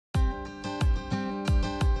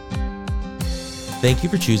Thank you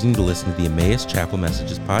for choosing to listen to the Emmaus Chapel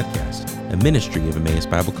Messages podcast, a ministry of Emmaus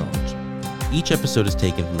Bible College. Each episode is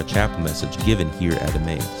taken from a chapel message given here at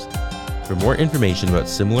Emmaus. For more information about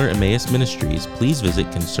similar Emmaus ministries, please visit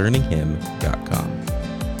concerninghim.com.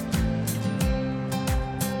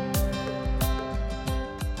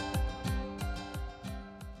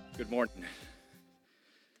 Good morning.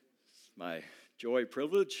 It's my joy,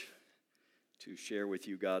 privilege to share with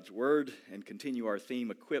you God's Word and continue our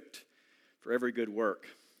theme, Equipped for Every Good Work.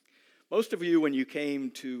 Most of you, when you came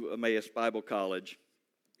to Emmaus Bible College,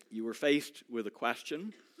 you were faced with a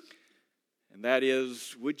question, and that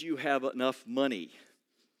is, would you have enough money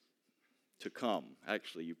to come?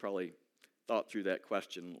 Actually, you probably thought through that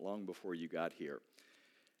question long before you got here.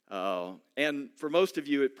 And for most of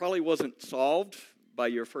you, it probably wasn't solved by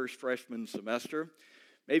your first freshman semester.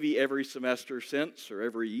 Maybe every semester since or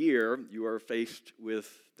every year, you are faced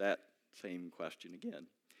with that same question again.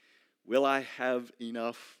 Will I have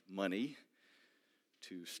enough money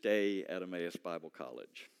to stay at Emmaus Bible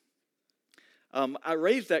College? I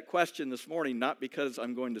raised that question this morning not because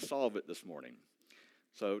I'm going to solve it this morning.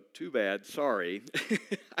 So too bad, sorry.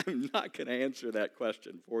 I'm not going to answer that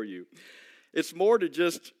question for you. It's more to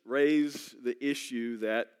just raise the issue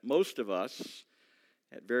that most of us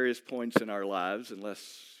at various points in our lives, unless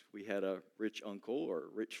we had a rich uncle or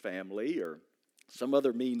rich family or some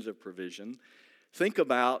other means of provision, think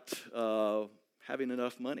about having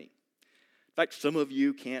enough money. In fact, some of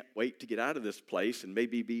you can't wait to get out of this place and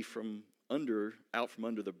maybe be out from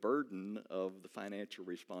under the burden of the financial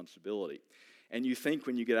responsibility. And you think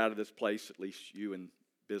when you get out of this place, at least you and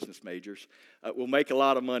business majors, will make a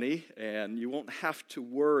lot of money and you won't have to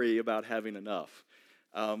worry about having enough.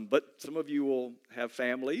 But some of you will have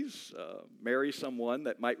families, marry someone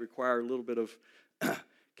that might require a little bit of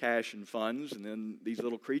cash and funds, and then these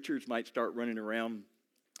little creatures might start running around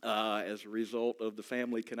as a result of the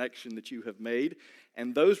family connection that you have made,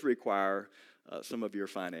 and those require some of your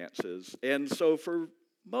finances. And so for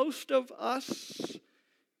most of us,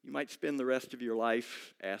 you might spend the rest of your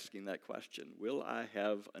life asking that question, will I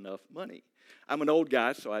have enough money? I'm an old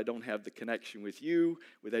guy, so I don't have the connection with you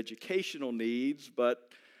with educational needs, but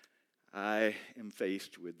I am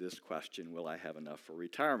faced with this question, will I have enough for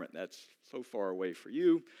retirement? That's so far away for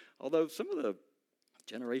you, although some of the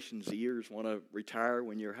Generation Zers want to retire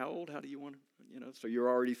when you're how old? How do you want to, so you're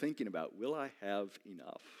already thinking about, will I have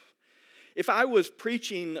enough? If I was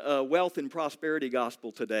preaching a wealth and prosperity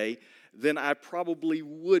gospel today, then I probably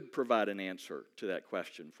would provide an answer to that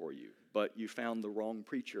question for you, but you found the wrong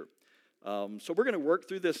preacher. So we're going to work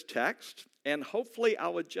through this text, and hopefully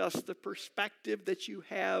I'll adjust the perspective that you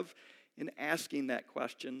have in asking that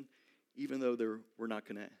question, even though we're not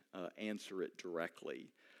going to answer it directly.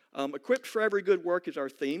 Equipped for Every Good Work is our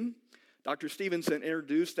theme. Dr. Stevenson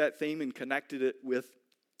introduced that theme and connected it with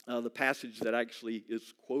the passage that actually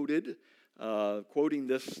is quoting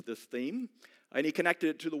this theme. And he connected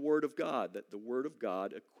it to the Word of God, that the Word of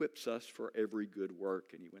God equips us for every good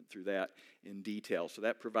work. And he went through that in detail. So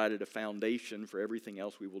that provided a foundation for everything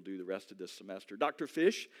else we will do the rest of this semester. Dr.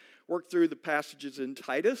 Fish worked through the passages in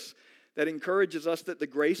Titus that encourages us that the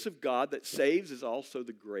grace of God that saves is also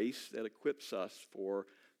the grace that equips us for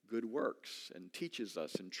good works and teaches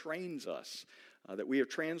us and trains us. That we are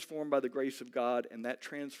transformed by the grace of God, and that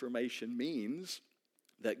transformation means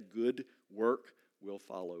that good work will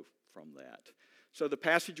follow from that. So the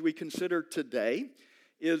passage we consider today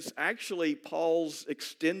is actually Paul's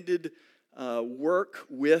extended work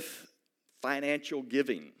with financial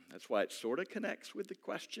giving. That's why it sort of connects with the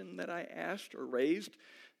question that I asked or raised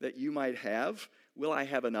that you might have. Will I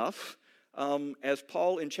have enough? As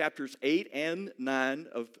Paul in chapters 8 and 9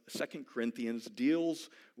 of 2 Corinthians deals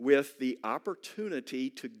with the opportunity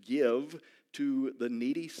to give to the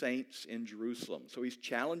needy saints in Jerusalem. So he's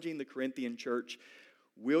challenging the Corinthian church,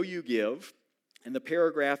 will you give? And the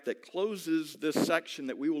paragraph that closes this section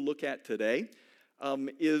that we will look at today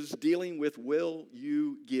is dealing with, will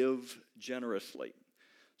you give generously?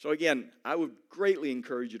 So again, I would greatly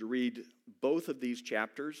encourage you to read both of these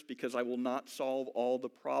chapters because I will not solve all the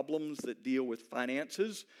problems that deal with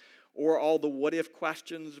finances or all the what-if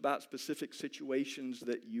questions about specific situations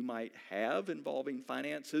that you might have involving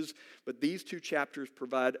finances. But these two chapters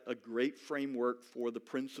provide a great framework for the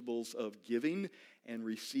principles of giving and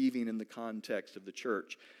receiving in the context of the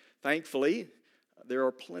church. Thankfully, there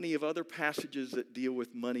are plenty of other passages that deal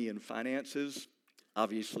with money and finances.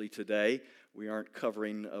 Obviously, today, we aren't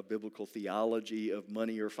covering a biblical theology of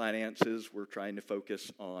money or finances. We're trying to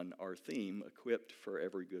focus on our theme, Equipped for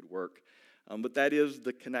Every Good Work. But that is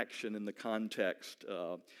the connection in the context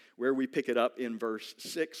where we pick it up in verse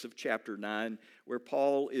 6 of chapter 9, where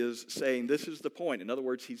Paul is saying this is the point. In other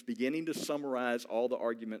words, he's beginning to summarize all the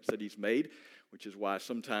arguments that he's made, which is why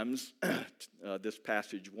sometimes this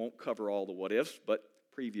passage won't cover all the what-ifs, but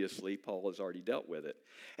previously Paul has already dealt with it.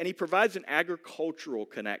 And he provides an agricultural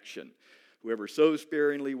connection. Whoever sows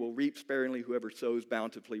sparingly will reap sparingly. Whoever sows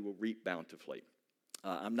bountifully will reap bountifully.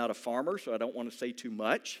 I'm not a farmer, so I don't want to say too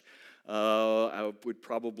much. I would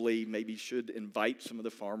probably should invite some of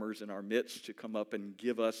the farmers in our midst to come up and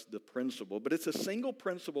give us the principle. But it's a single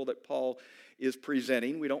principle that Paul is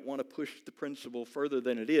presenting. We don't want to push the principle further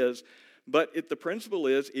than it is. But the principle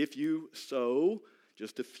is if you sow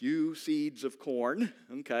just a few seeds of corn,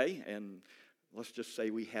 okay, and let's just say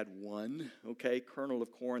we had one, okay, kernel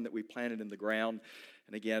of corn that we planted in the ground.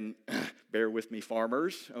 And again, bear with me,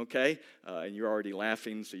 farmers, okay? And you're already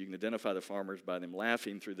laughing, so you can identify the farmers by them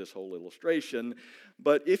laughing through this whole illustration.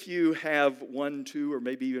 But if you have 1, 2, or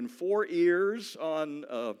maybe even 4 ears on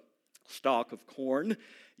a stalk of corn,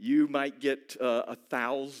 you might get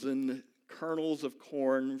 1,000 kernels of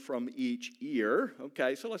corn from each ear,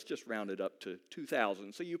 okay? So let's just round it up to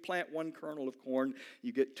 2,000. So you plant 1 kernel of corn,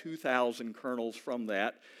 you get 2,000 kernels from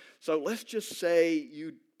that. So let's just say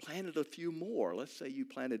you planted a few more. Let's say you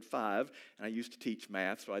planted 5, and I used to teach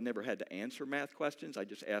math, so I never had to answer math questions. I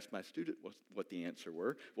just asked my student what the answer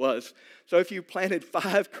was. So if you planted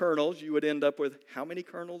 5 kernels, you would end up with how many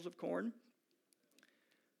kernels of corn?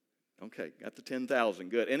 Okay, got the 10,000,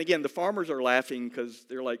 good. And again, the farmers are laughing because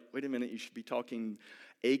they're like, wait a minute, you should be talking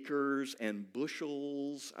acres and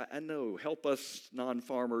bushels. I know, help us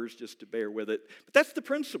non-farmers just to bear with it. But that's the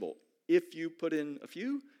principle. If you put in a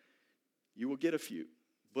few, you will get a few.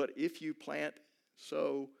 But if you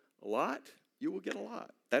sow a lot, you will get a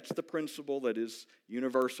lot. That's the principle that is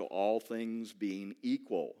universal, all things being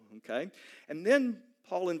equal, okay? And then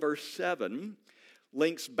Paul in verse 7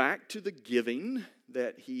 links back to the giving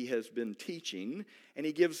that he has been teaching, and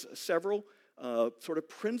he gives several sort of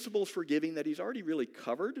principles for giving that he's already really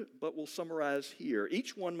covered, but we'll summarize here.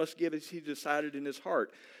 Each one must give as he decided in his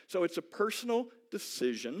heart. So it's a personal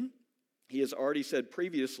decision. He has already said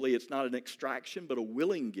previously it's not an extraction but a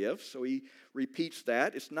willing gift, so he repeats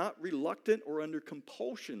that. It's not reluctant or under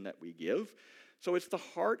compulsion that we give. So it's the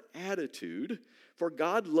heart attitude. For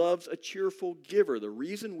God loves a cheerful giver. The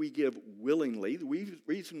reason we give willingly, the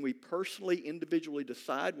reason we personally, individually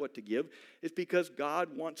decide what to give is because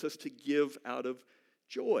God wants us to give out of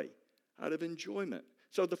joy, out of enjoyment.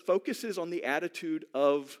 So the focus is on the attitude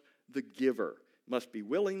of the giver. It must be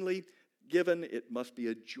willingly given. It must be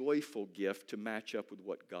a joyful gift to match up with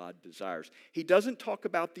what God desires. He doesn't talk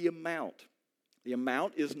about the amount. The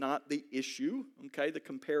amount is not the issue, okay, the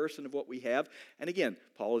comparison of what we have. And again,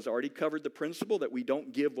 Paul has already covered the principle that we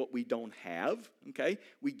don't give what we don't have, okay?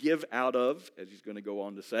 We give out of, as he's going to go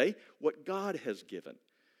on to say, what God has given.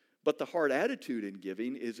 But the heart attitude in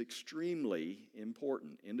giving is extremely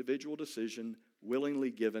important. Individual decision, willingly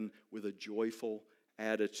given with a joyful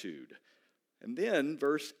attitude. And then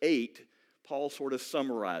verse 8, Paul sort of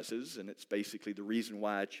summarizes, and it's basically the reason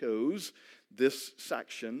why I chose this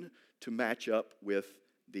section to match up with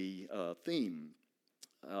the theme.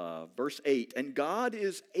 Verse 8, and God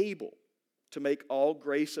is able to make all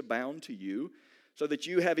grace abound to you, so that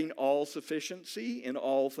you, having all sufficiency in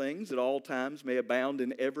all things at all times, may abound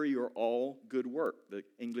in every or all good work. The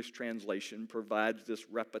English translation provides this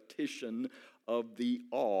repetition of the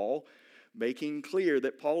all, making clear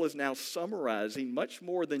that Paul is now summarizing much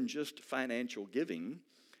more than just financial giving.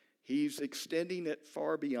 He's extending it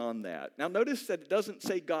far beyond that. Now notice that it doesn't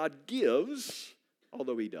say God gives,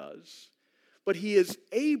 although he does, but he is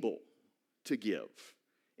able to give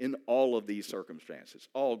in all of these circumstances.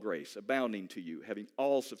 All grace abounding to you, having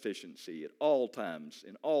all sufficiency at all times,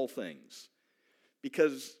 in all things.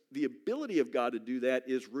 Because the ability of God to do that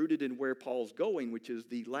is rooted in where Paul's going, which is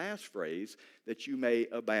the last phrase, that you may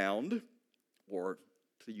abound, or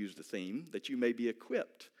to use the theme, that you may be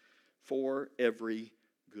equipped for every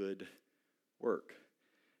good work.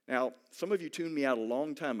 Now, some of you tuned me out a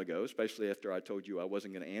long time ago, especially after I told you I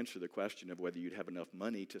wasn't going to answer the question of whether you'd have enough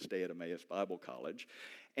money to stay at Emmaus Bible College.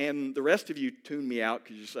 And the rest of you tuned me out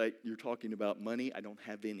because you say, you're talking about money. I don't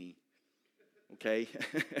have any. Okay?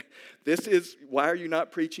 This is, why are you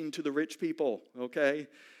not preaching to the rich people? Okay?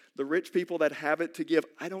 The rich people that have it to give.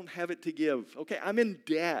 I don't have it to give. Okay? I'm in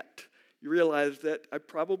debt. You realize that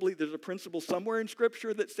there's a principle somewhere in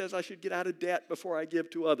Scripture that says I should get out of debt before I give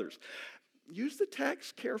to others. Use the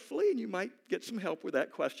text carefully, and you might get some help with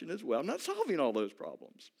that question as well. I'm not solving all those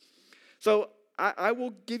problems. So I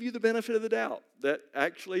will give you the benefit of the doubt that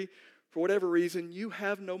actually for whatever reason, you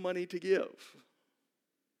have no money to give.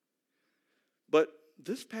 But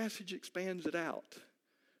this passage expands it out.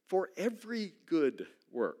 For every good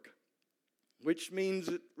work, which means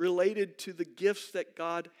it related to the gifts that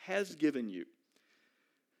God has given you.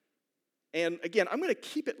 And again, I'm going to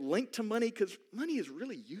keep it linked to money because money is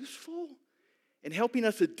really useful in helping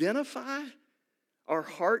us identify our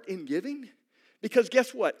heart in giving. Because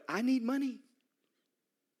guess what? I need money.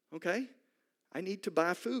 Okay? I need to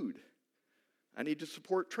buy food. I need to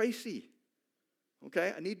support Tracy.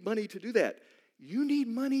 Okay? I need money to do that. You need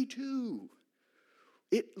money too.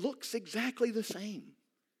 It looks exactly the same.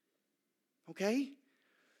 Okay?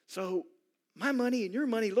 So my money and your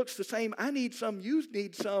money looks the same. I need some. You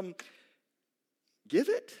need some. Give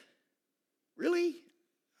it? Really?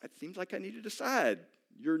 It seems like I need to decide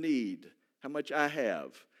your need, how much I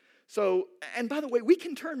have. So, and by the way, we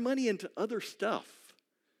can turn money into other stuff.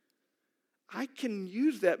 I can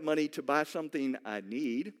use that money to buy something I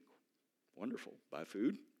need. Wonderful, buy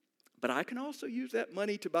food. But I can also use that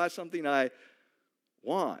money to buy something I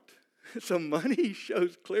want. So money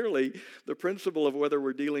shows clearly the principle of whether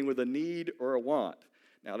we're dealing with a need or a want.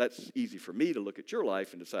 Now, that's easy for me to look at your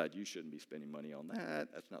life and decide you shouldn't be spending money on that.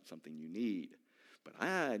 That's not something you need. But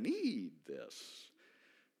I need this.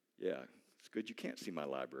 Yeah, it's good you can't see my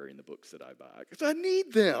library and the books that I buy because I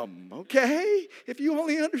need them, okay? If you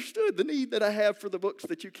only understood the need that I have for the books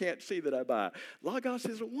that you can't see that I buy. Logos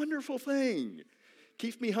is a wonderful thing.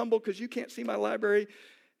 Keeps me humble because you can't see my library.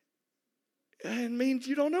 And means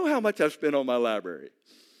you don't know how much I've spent on my library.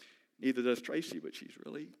 Neither does Tracy, but she's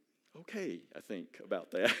really okay, I think,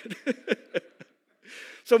 about that.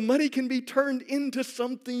 So money can be turned into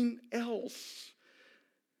something else.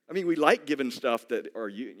 I mean, we like giving stuff that are,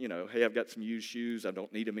 hey, I've got some used shoes. I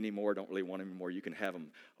don't need them anymore. Don't really want them anymore. You can have them.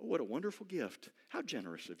 Oh, what a wonderful gift. How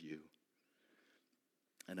generous of you.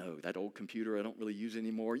 I know, that old computer I don't really use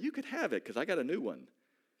anymore. You could have it because I got a new one.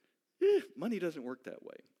 Money doesn't work that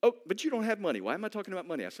way. Oh, but you don't have money. Why am I talking about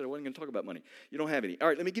money? I said I wasn't going to talk about money. You don't have any. All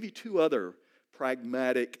right, let me give you two other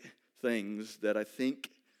pragmatic things that I think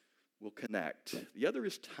will connect. The other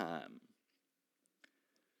is time.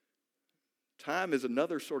 Time is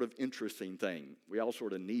another sort of interesting thing. We all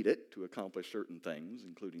sort of need it to accomplish certain things,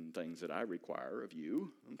 including things that I require of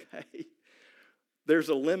you, okay? There's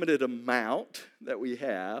a limited amount that we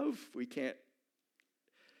have. We can't,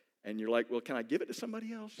 and you're like, well, can I give it to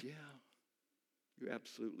somebody else? Yeah, you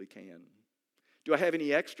absolutely can. Do I have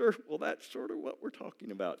any extra? Well, that's sort of what we're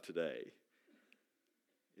talking about today.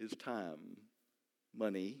 Is time,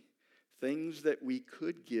 money, things that we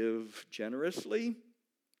could give generously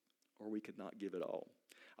or we could not give at all.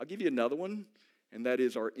 I'll give you another one, and that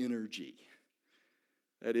is our energy.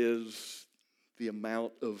 That is the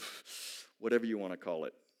amount of whatever you want to call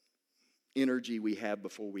it, energy we have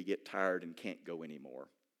before we get tired and can't go anymore.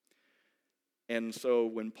 And so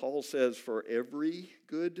when Paul says for every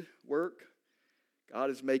good work, God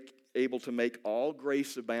is able to make all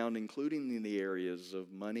grace abound, including in the areas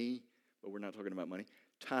of money, but we're not talking about money,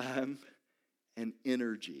 time and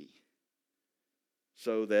energy,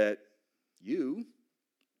 so that you,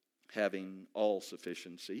 having all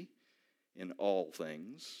sufficiency in all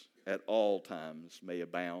things, at all times may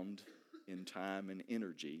abound in time and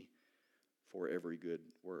energy for every good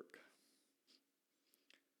work.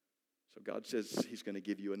 So God says He's going to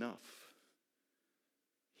give you enough.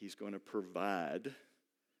 He's going to provide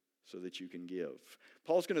so that you can give.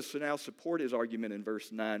 Paul's going to now support his argument in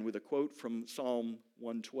verse 9 with a quote from Psalm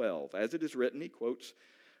 112. As it is written, he quotes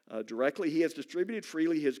directly, He has distributed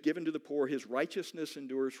freely, He has given to the poor, His righteousness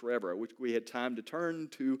endures forever. I wish we had time to turn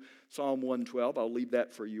to Psalm 112. I'll leave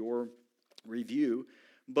that for your review.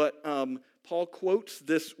 But Paul quotes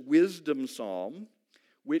this wisdom psalm,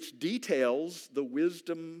 which details the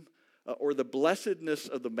wisdom or the blessedness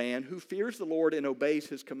of the man who fears the Lord and obeys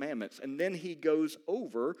His commandments. And then he goes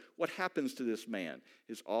over what happens to this man.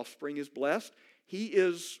 His offspring is blessed. He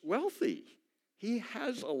is wealthy. He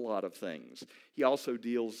has a lot of things. He also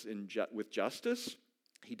deals with justice.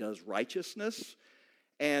 He does righteousness.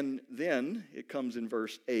 And then it comes in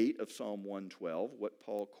verse 8 of Psalm 112, what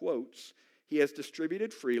Paul quotes. He has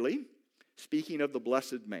distributed freely. Speaking of the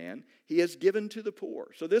blessed man, he has given to the poor.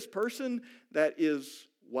 So this person that is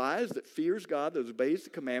wise, that fears God, that obeys the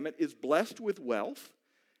commandment, is blessed with wealth.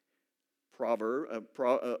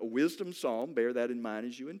 A wisdom psalm, bear that in mind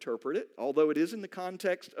as you interpret it, although it is in the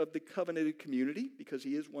context of the covenanted community, because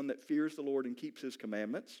he is one that fears the Lord and keeps His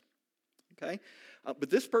commandments. Okay? But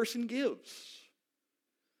this person gives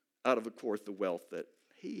out of course, the wealth that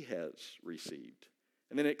he has received.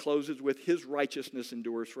 And then it closes with His righteousness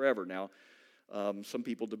endures forever. Now, Some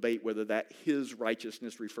people debate whether that his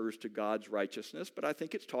righteousness refers to God's righteousness, but I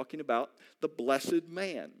think it's talking about the blessed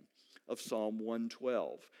man of Psalm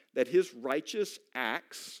 112. That his righteous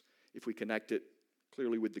acts, if we connect it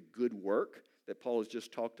clearly with the good work that Paul has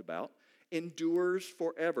just talked about, endures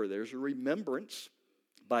forever. There's a remembrance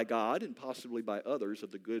by God and possibly by others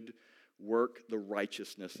of the good work, the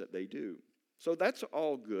righteousness that they do. So that's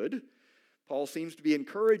all good. Paul seems to be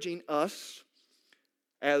encouraging us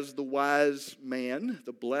as the wise man,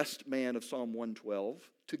 the blessed man of Psalm 112,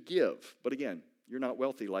 to give. But again, you're not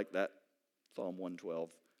wealthy like that Psalm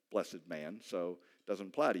 112 blessed man, so it doesn't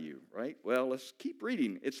apply to you, right? Well, let's keep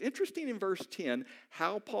reading. It's interesting in verse 10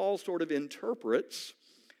 how Paul sort of interprets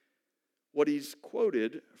what he's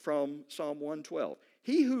quoted from Psalm 112.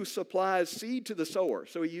 He who supplies seed to the sower,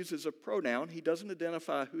 so he uses a pronoun. He doesn't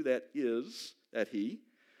identify who that is, that he.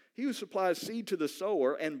 He who supplies seed to the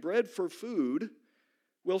sower and bread for food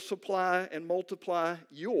will supply and multiply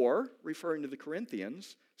your, referring to the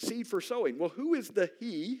Corinthians, seed for sowing. Well, who is the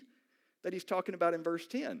he that he's talking about in verse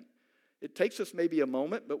 10? It takes us maybe a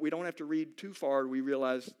moment, but we don't have to read too far. We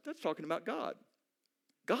realize that's talking about God.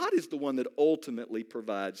 God is the one that ultimately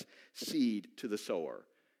provides seed to the sower.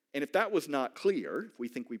 And if that was not clear, if we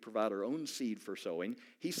think we provide our own seed for sowing,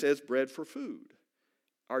 he says bread for food.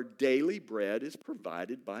 Our daily bread is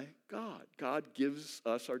provided by God. God gives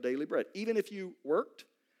us our daily bread. Even if you worked,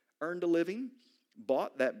 earned a living,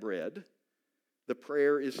 bought that bread, the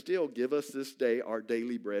prayer is still, give us this day our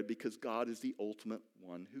daily bread, because God is the ultimate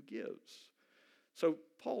one who gives. So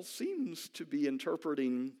Paul seems to be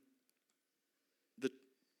interpreting the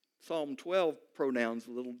Psalm 12 pronouns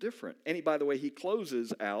a little different. And by the way, he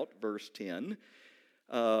closes out verse 10,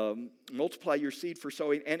 multiply your seed for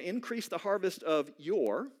sowing and increase the harvest of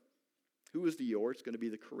your, who is the your? It's going to be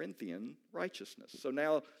the Corinthian righteousness. So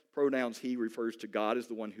now pronouns he refers to God as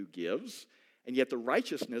the one who gives, and yet the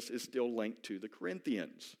righteousness is still linked to the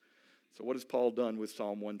Corinthians. So what has Paul done with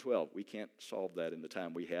Psalm 112? We can't solve that in the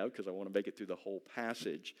time we have because I want to make it through the whole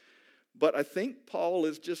passage. But I think Paul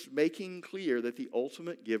is just making clear that the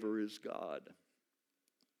ultimate giver is God.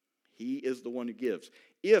 He is the one who gives.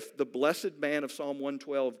 If the blessed man of Psalm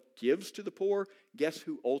 112 gives to the poor, guess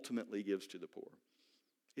who ultimately gives to the poor?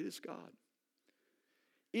 It is God.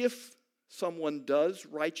 If someone does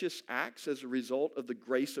righteous acts as a result of the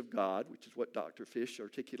grace of God, which is what Dr. Fish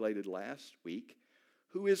articulated last week,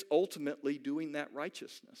 who is ultimately doing that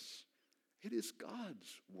righteousness? It is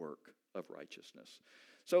God's work of righteousness.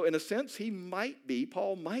 So in a sense,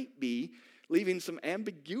 Paul might be leaving some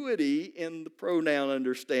ambiguity in the pronoun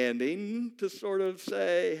understanding to sort of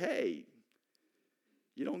say, hey,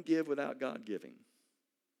 you don't give without God giving.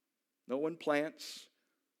 No one plants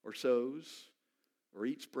or sows or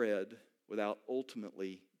eats bread without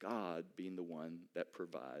ultimately God being the one that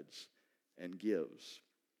provides and gives.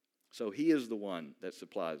 So he is the one that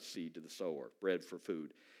supplies seed to the sower, bread for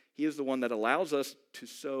food. He is the one that allows us to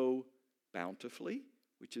sow bountifully,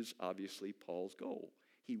 which is obviously Paul's goal.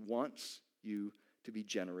 He wants you to be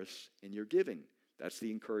generous in your giving. That's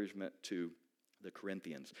the encouragement to the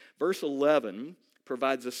Corinthians. Verse 11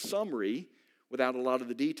 provides a summary without a lot of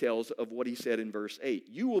the details of what he said in verse 8.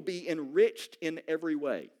 You will be enriched in every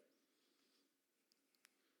way.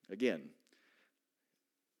 Again,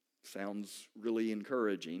 sounds really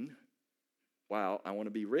encouraging. Wow, I want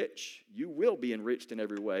to be rich. You will be enriched in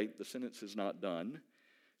every way. The sentence is not done.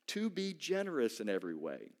 To be generous in every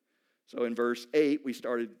way. So in verse 8, we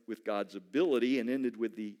started with God's ability and ended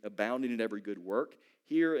with the abounding in every good work.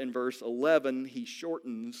 Here in verse 11, he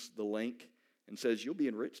shortens the link and says, you'll be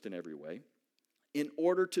enriched in every way. In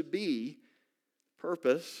order to be,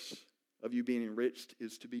 purpose of you being enriched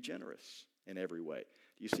is to be generous in every way.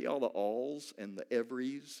 Do you see all the alls and the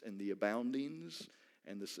everys and the aboundings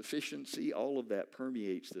and the sufficiency? All of that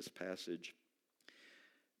permeates this passage.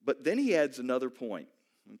 But then he adds another point.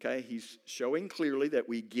 Okay, he's showing clearly that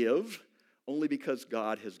we give only because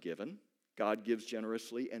God has given. God gives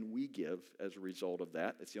generously, and we give as a result of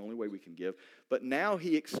that. That's the only way we can give. But now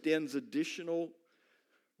he extends additional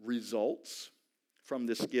results from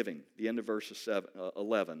this giving, the end of verse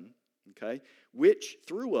 11, okay, which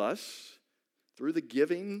through us, through the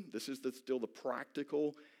giving, this is still the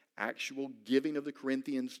practical, actual giving of the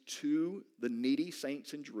Corinthians to the needy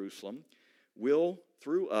saints in Jerusalem, will,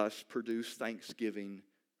 through us, produce thanksgiving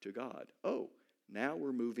to God. Oh, now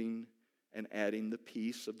we're moving and adding the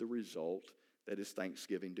piece of the result that is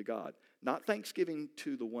thanksgiving to God. Not thanksgiving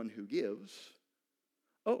to the one who gives.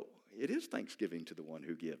 Oh, it is thanksgiving to the one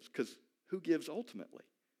who gives, because who gives ultimately?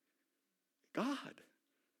 God.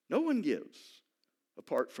 No one gives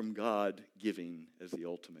apart from God giving as the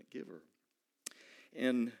ultimate giver.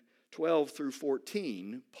 In 12 through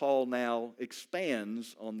 14, Paul now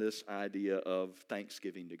expands on this idea of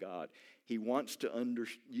thanksgiving to God. He wants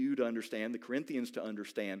you to understand, the Corinthians to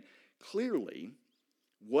understand clearly,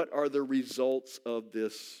 what are the results of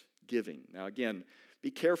this giving. Now again,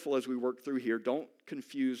 be careful as we work through here. Don't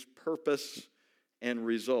confuse purpose and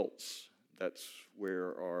results. That's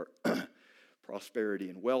where our prosperity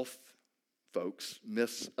and wealth folks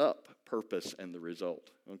miss up purpose and the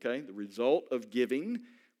result. Okay? The result of giving,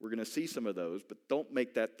 we're going to see some of those, but don't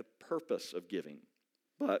make that the purpose of giving.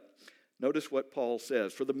 But notice what Paul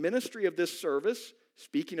says. For the ministry of this service,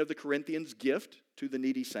 speaking of the Corinthians' gift to the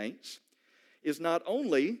needy saints, is not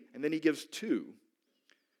only, and then he gives two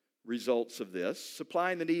results of this,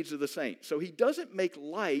 supplying the needs of the saints. So he doesn't make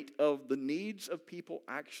light of the needs of people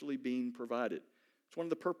actually being provided. It's one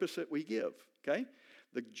of the purposes that we give, okay?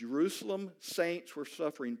 The Jerusalem saints were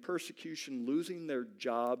suffering persecution, losing their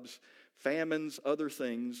jobs, famines, other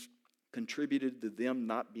things contributed to them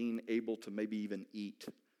not being able to maybe even eat.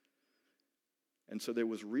 And so there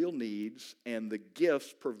was real needs, and the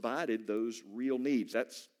gifts provided those real needs.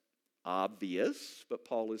 That's obvious, but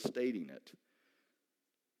Paul is stating it.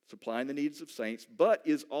 Supplying the needs of saints, but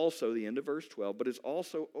is also, the end of verse 12, but is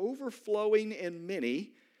also overflowing in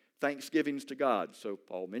many thanksgivings to God. So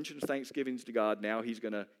Paul mentions thanksgivings to God. Now he's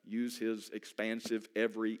going to use his expansive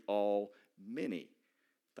every, all, many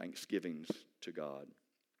thanksgivings to God.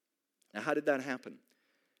 Now how did that happen?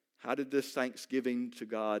 How did this thanksgiving to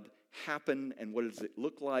God happen, and what does it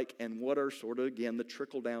look like, and what are sort of, again, the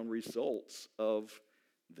trickle-down results of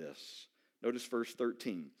this? Notice verse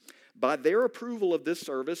 13. By their approval of this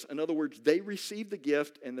service, in other words, they received the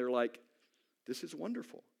gift and they're like, this is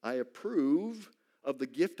wonderful. I approve of the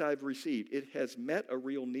gift I've received. It has met a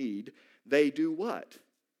real need. They do what?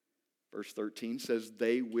 Verse 13 says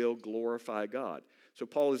they will glorify God. So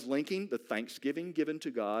Paul is linking the thanksgiving given to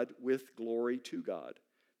God with glory to God.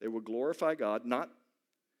 They will glorify God, not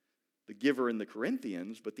the giver in the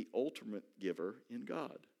Corinthians, but the ultimate giver in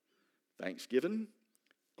God. Thanksgiving,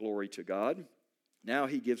 glory to God. Now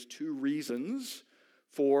he gives two reasons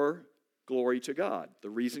for glory to God.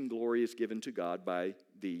 The reason glory is given to God by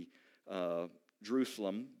the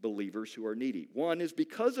Jerusalem believers who are needy. One is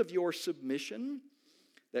because of your submission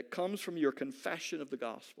that comes from your confession of the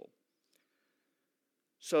gospel.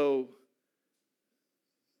 So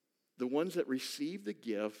the ones that receive the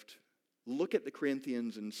gift look at the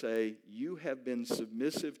Corinthians and say, you have been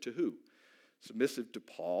submissive to who? Submissive to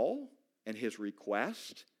Paul and his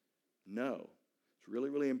request? No. It's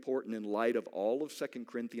really, really important in light of all of 2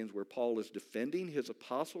 Corinthians where Paul is defending his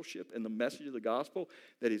apostleship and the message of the gospel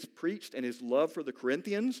that is preached and his love for the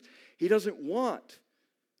Corinthians. He doesn't want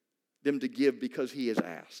them to give because he is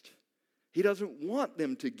asked. He doesn't want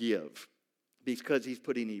them to give because he's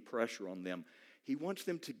putting any pressure on them. He wants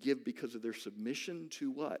them to give because of their submission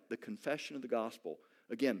to what? The confession of the gospel.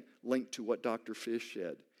 Again, linked to what Dr. Fish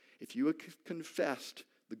said. If you have confessed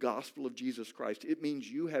the gospel of Jesus Christ, it means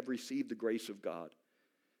you have received the grace of God.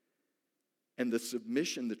 And the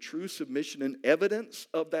submission, the true submission and evidence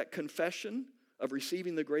of that confession of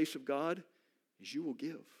receiving the grace of God is you will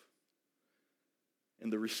give.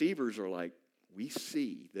 And the receivers are like, we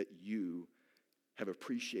see that you have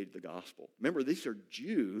appreciated the gospel. Remember, these are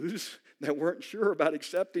Jews that weren't sure about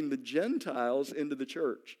accepting the Gentiles into the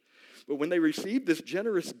church. But when they received this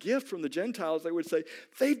generous gift from the Gentiles, they would say,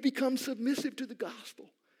 they've become submissive to the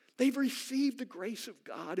gospel. They've received the grace of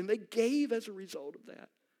God, and they gave as a result of that.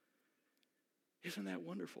 Isn't that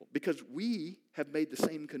wonderful? Because we have made the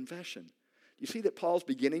same confession. You see that Paul's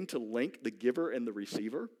beginning to link the giver and the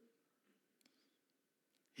receiver?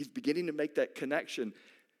 He's beginning to make that connection.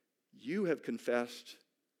 You have confessed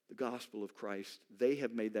the gospel of Christ. They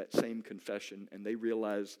have made that same confession, and they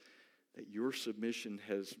realize that your submission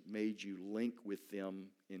has made you link with them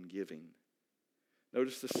in giving.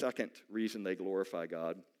 Notice the second reason they glorify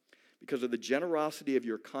God. Because of the generosity of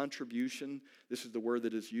your contribution, this is the word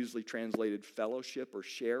that is usually translated fellowship or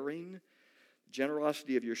sharing.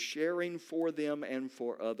 Generosity of your sharing for them and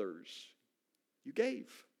for others. You gave.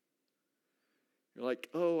 You're like,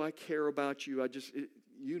 oh, I care about you.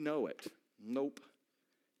 You know it. Nope.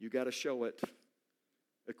 You got to show it.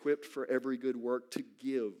 Equipped for every good work to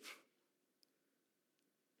give.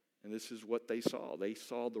 And this is what they saw. They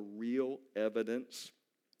saw the real evidence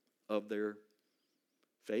of their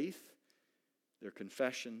faith, their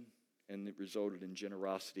confession, and it resulted in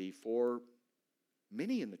generosity for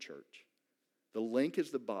many in the church. The link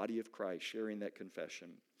is the body of Christ, sharing that confession.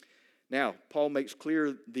 Now, Paul makes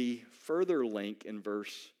clear the further link in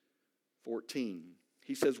verse 14.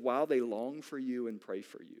 He says, while they long for you and pray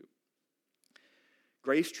for you.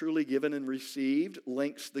 Grace truly given and received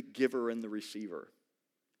links the giver and the receiver.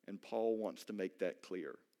 And Paul wants to make that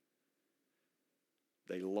clear.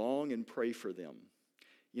 They long and pray for them.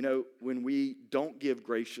 You know, when we don't give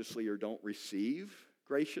graciously or don't receive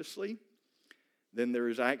graciously, then there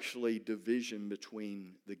is actually division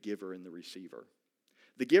between the giver and the receiver.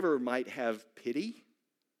 The giver might have pity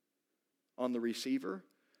on the receiver,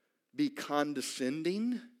 be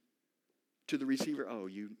condescending to the receiver. Oh,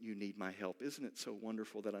 you need my help. Isn't it so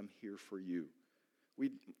wonderful that I'm here for you? We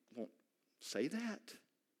won't say that,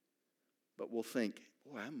 but we'll think,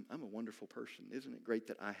 boy, I'm a wonderful person. Isn't it great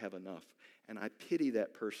that I have enough? And I pity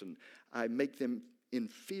that person. I make them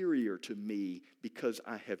inferior to me because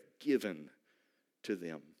I have given to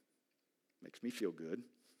them. Makes me feel good,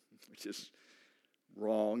 which is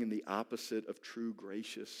wrong and the opposite of true,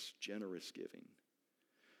 gracious, generous giving.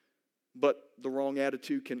 But the wrong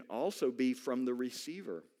attitude can also be from the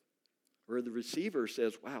receiver, where the receiver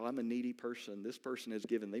says, wow, I'm a needy person. This person has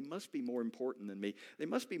given. They must be more important than me. They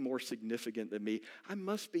must be more significant than me. I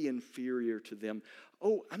must be inferior to them.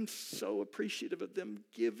 Oh, I'm so appreciative of them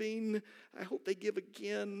giving. I hope they give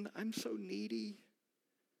again. I'm so needy.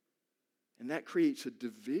 And that creates a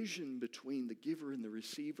division between the giver and the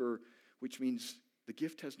receiver, which means the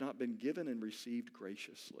gift has not been given and received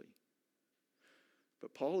graciously.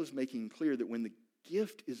 But Paul is making clear that when the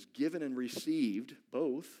gift is given and received,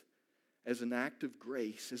 both as an act of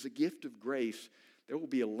grace, as a gift of grace, there will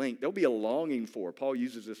be a link. There will be a longing for, Paul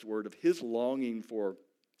uses this word of his longing for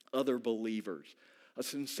other believers. A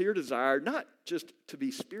sincere desire not just to be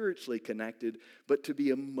spiritually connected, but to be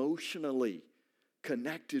emotionally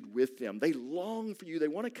connected with them. They long for you. They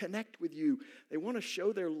want to connect with you. They want to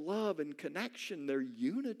show their love and connection, their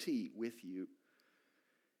unity with you.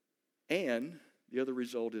 And the other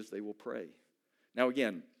result is they will pray. Now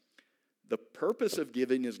again, the purpose of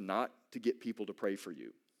giving is not to get people to pray for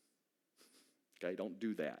you. Okay, don't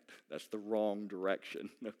do that. That's the wrong direction,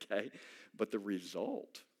 okay? But the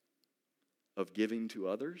result of giving to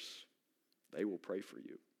others, they will pray for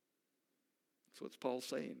you. That's what Paul's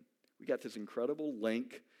saying. We got this incredible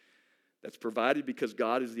link that's provided because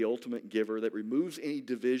God is the ultimate giver that removes any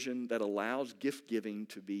division, that allows gift giving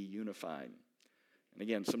to be unifying. And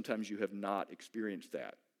again, sometimes you have not experienced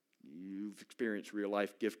that. You've experienced real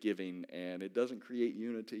life gift giving and it doesn't create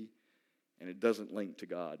unity and it doesn't link to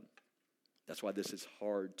God. That's why this is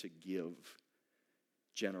hard to give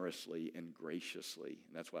generously and graciously.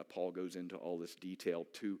 And that's why Paul goes into all this detail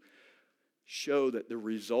to show that the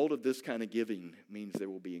result of this kind of giving means there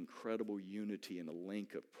will be incredible unity and a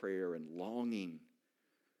link of prayer and longing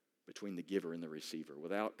between the giver and the receiver.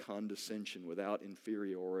 Without condescension, without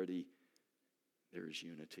inferiority, there is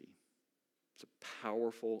unity. It's a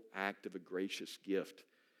powerful act of a gracious gift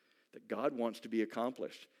that God wants to be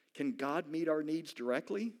accomplished. Can God meet our needs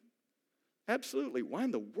directly? Absolutely. Why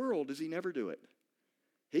in the world does he never do it?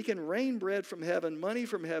 He can rain bread from heaven, money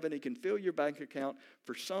from heaven. He can fill your bank account.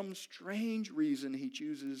 For some strange reason, he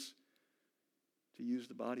chooses to use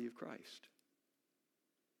the body of Christ.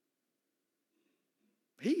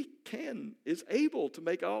 He is able to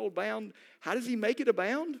make all abound. How does he make it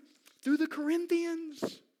abound? Through the Corinthians.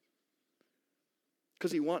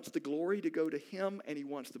 Because he wants the glory to go to him, and he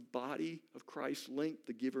wants the body of Christ linked,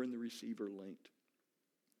 the giver and the receiver linked.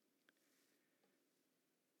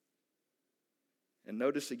 And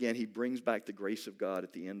notice again, he brings back the grace of God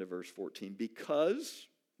at the end of verse 14. Because,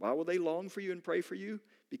 why will they long for you and pray for you?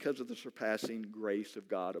 Because of the surpassing grace of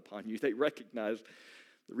God upon you. They recognize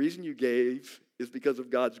the reason you gave is because of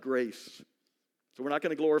God's grace. So we're not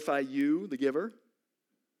going to glorify you, the giver.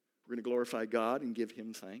 We're going to glorify God and give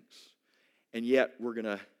him thanks. And yet we're going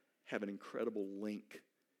to have an incredible link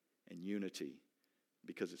and unity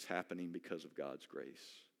because it's happening because of God's grace.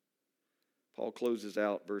 Paul closes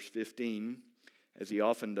out verse 15, as he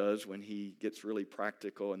often does when he gets really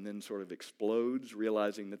practical and then sort of explodes,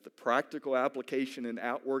 realizing that the practical application and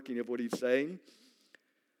outworking of what he's saying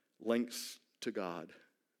links to God,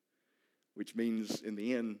 which means in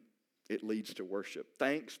the end it leads to worship.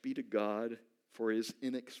 Thanks be to God for his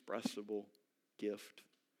inexpressible gift.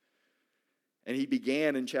 And he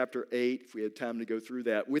began in chapter 8, if we had time to go through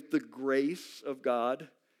that, with the grace of God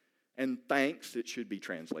and thanks. It should be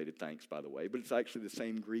translated thanks, by the way, but it's actually the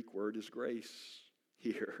same Greek word as grace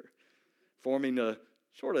here, forming a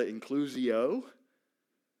sort of inclusio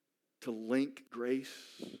to link grace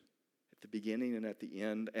at the beginning and at the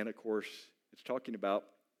end. And of course, it's talking about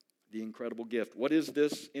the incredible gift. What is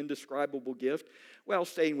this indescribable gift? Well,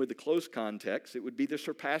 staying with the close context, it would be the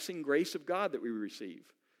surpassing grace of God that we receive.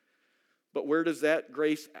 But where does that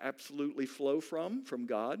grace absolutely flow from? From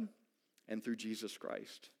God and through Jesus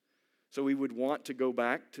Christ. So we would want to go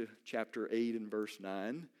back to chapter 8 and verse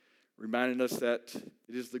 9, reminding us that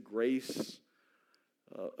it is the grace,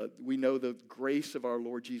 we know the grace of our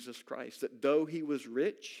Lord Jesus Christ, that though he was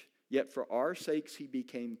rich, yet for our sakes he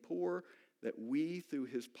became poor, that we through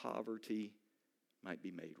his poverty might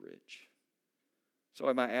be made rich. So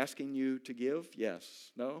am I asking you to give?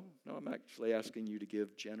 Yes. No, I'm actually asking you to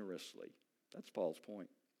give generously. That's Paul's point.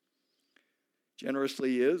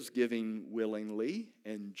 Generously is giving willingly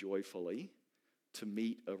and joyfully to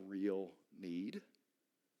meet a real need.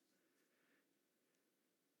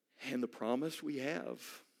 And the promise we have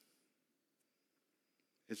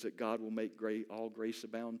is that God will make all grace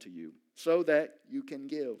abound to you so that you can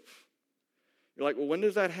give. You're like, well, when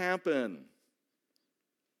does that happen?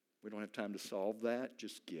 We don't have time to solve that.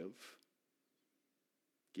 Just give.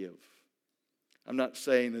 Give. I'm not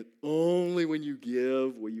saying that only when you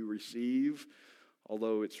give will you receive,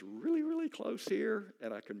 although it's really, really close here,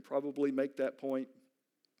 and I can probably make that point.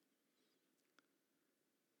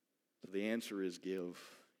 So the answer is give.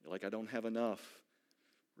 You're like, I don't have enough.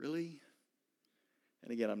 Really?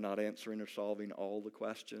 And again, I'm not answering or solving all the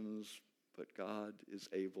questions, but God is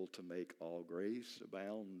able to make all grace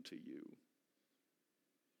abound to you.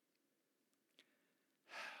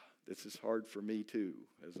 This is hard for me too,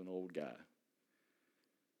 as an old guy.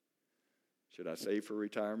 Should I save for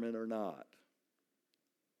retirement or not?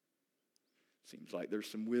 Seems like there's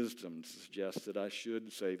some wisdom to suggest that I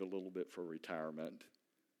should save a little bit for retirement.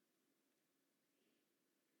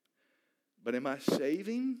 But am I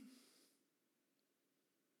saving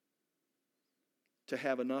to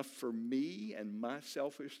have enough for me and my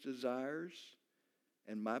selfish desires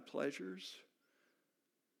and my pleasures?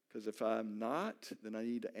 Because if I'm not, then I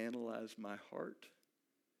need to analyze my heart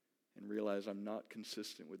and realize I'm not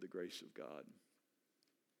consistent with the grace of God.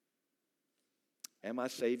 Am I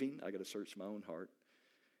saving? I got to search my own heart.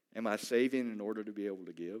 Am I saving in order to be able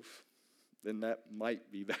to give? Then that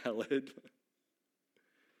might be valid.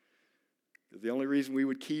 Because the only reason we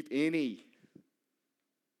would keep any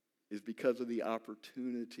is because of the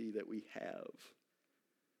opportunity that we have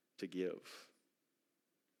to give.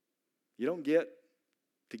 You don't get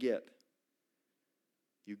to get.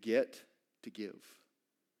 You get to give.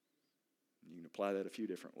 You can apply that a few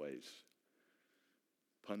different ways.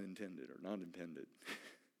 Pun intended or not intended.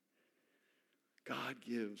 God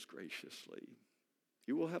gives graciously.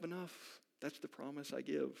 You will have enough. That's the promise I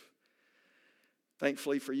give.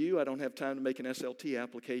 Thankfully for you, I don't have time to make an SLT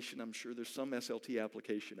application. I'm sure there's some SLT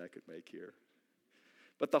application I could make here.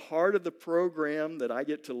 But the heart of the program that I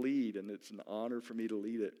get to lead, and it's an honor for me to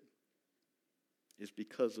lead it, is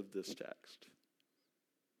because of this text.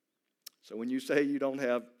 So when you say you don't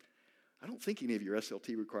have, I don't think any of your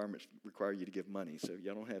SLT requirements require you to give money, so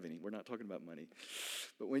you don't have any. We're not talking about money.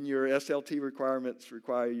 But when your SLT requirements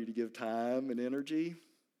require you to give time and energy,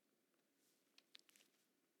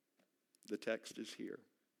 the text is here.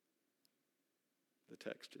 The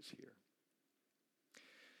text is here.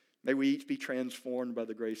 May we each be transformed by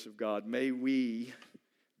the grace of God. May we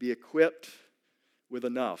be equipped with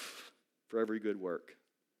enough for every good work,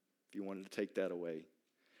 if you wanted to take that away.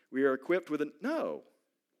 We are equipped with no.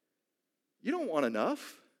 You don't want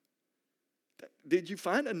enough. Did you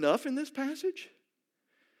find enough in this passage?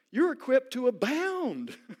 You're equipped to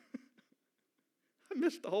abound. I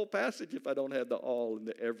missed the whole passage if I don't have the all and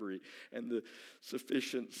the every and the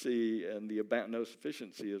sufficiency and the abound. No,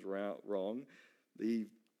 sufficiency is wrong. The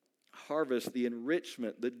harvest, the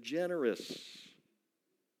enrichment, the generous.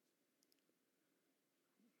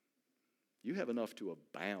 You have enough to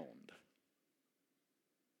abound.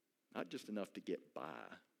 Not just enough to get by.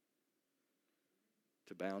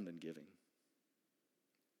 To abound in giving.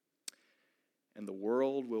 And the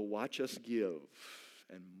world will watch us give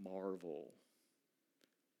and marvel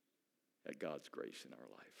at God's grace in our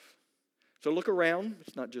life. So look around.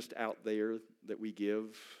 It's not just out there that we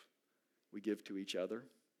give to each other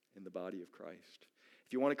in the body of Christ.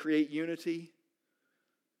 If you want to create unity,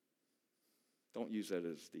 don't use that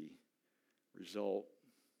as the result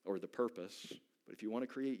or the purpose. But if you want to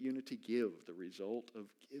create unity, give. The result of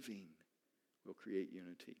giving will create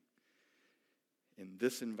unity in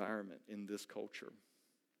this environment, in this culture.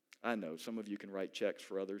 I know some of you can write checks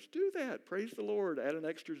for others. Do that. Praise the Lord. Add an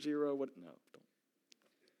extra zero. No,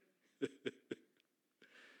 don't.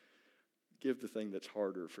 Give the thing that's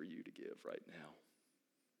harder for you to give right now.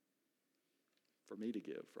 For me to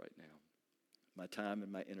give right now. My time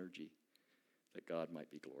and my energy, that God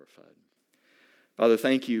might be glorified. Father,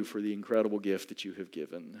 thank you for the incredible gift that you have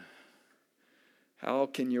given. How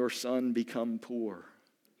can your son become poor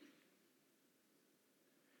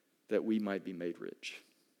that we might be made rich?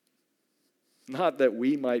 not that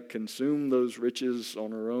we might consume those riches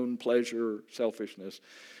on our own pleasure or selfishness,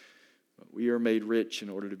 but we are made rich in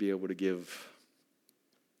order to be able to give.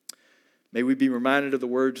 May we be reminded of the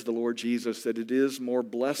words of the Lord Jesus that it is more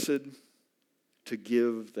blessed to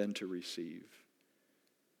give than to receive.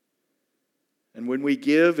 And when we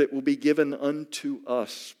give, it will be given unto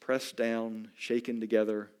us, pressed down, shaken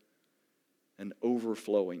together, and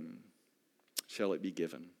overflowing shall it be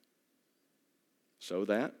given, so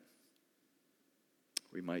that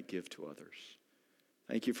we might give to others.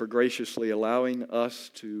 Thank you for graciously allowing us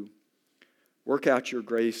to work out your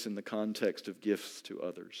grace in the context of gifts to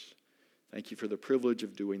others. Thank you for the privilege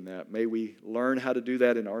of doing that. May we learn how to do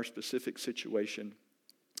that in our specific situation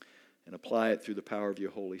and apply it through the power of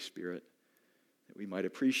your Holy Spirit, that we might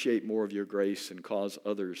appreciate more of your grace and cause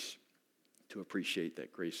others to appreciate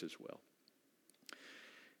that grace as well.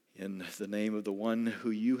 In the name of the one who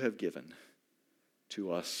you have given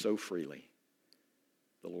to us so freely,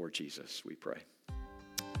 the Lord Jesus, we pray.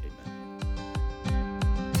 Amen.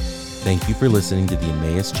 Thank you for listening to the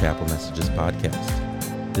Emmaus Chapel Messages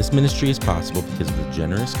podcast. This ministry is possible because of the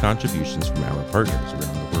generous contributions from our partners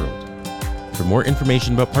around the world. For more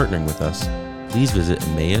information about partnering with us, please visit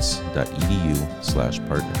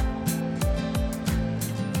emmaus.edu/partner.